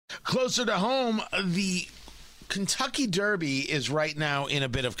Closer to home, the Kentucky Derby is right now in a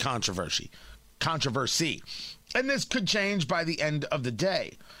bit of controversy. And this could change by the end of the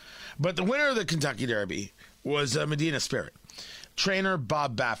day. But the winner of the Kentucky Derby was Medina Spirit. Trainer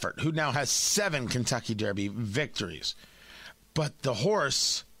Bob Baffert, who now has 7 Kentucky Derby victories. But the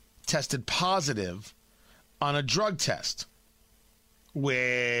horse tested positive on a drug test,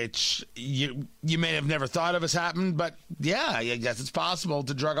 which you may have never thought of as happened, but yeah, I guess it's possible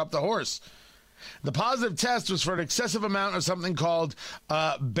to drug up the horse. The positive test was for an excessive amount of something called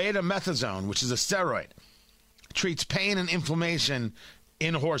betamethasone, which is a steroid. It treats pain and inflammation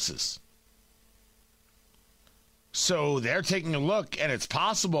in horses. So they're taking a look, and it's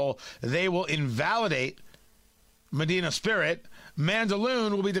possible they will invalidate Medina Spirit.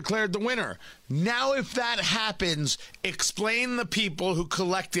 Mandaloun will be declared the winner. Now, if that happens, explain the people who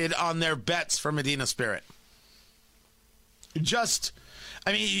collected on their bets for Medina Spirit. You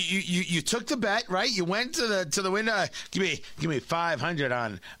took the bet, right? You went to the window. Give me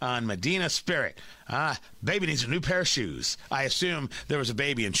 500 on Medina Spirit. Baby needs a new pair of shoes. I assume there was a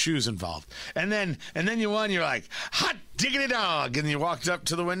baby and shoes involved. And then you won. You're like, hot diggity dog. And you walked up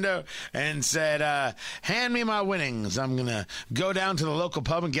to the window and said, hand me my winnings. I'm going to go down to the local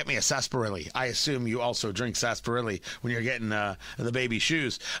pub and get me a sarsaparilla. I assume you also drink sarsaparilla when you're getting the baby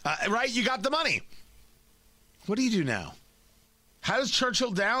shoes. Right? You got the money. What do you do now? How does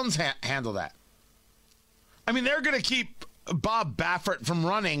Churchill Downs handle that? I mean, they're going to keep Bob Baffert from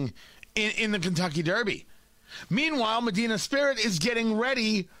running in the Kentucky Derby. Meanwhile, Medina Spirit is getting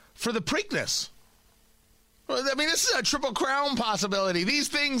ready for the Preakness. I mean, this is a Triple Crown possibility. These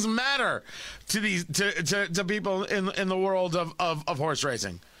things matter to people in the world of horse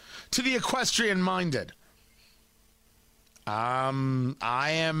racing, to the equestrian-minded. I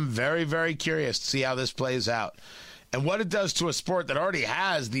am very, very curious to see how this plays out. And what it does to a sport that already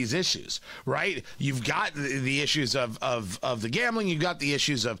has these issues, right? You've got the issues of the gambling. You've got the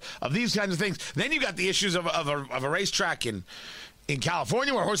issues of these kinds of things. Then you've got the issues of a racetrack in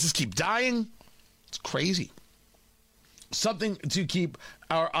California where horses keep dying. It's crazy. Something to keep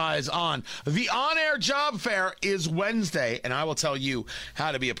our eyes on. The on-air job fair is Wednesday, and I will tell you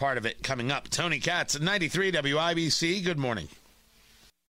how to be a part of it coming up. Tony Katz, 93 WIBC. Good morning.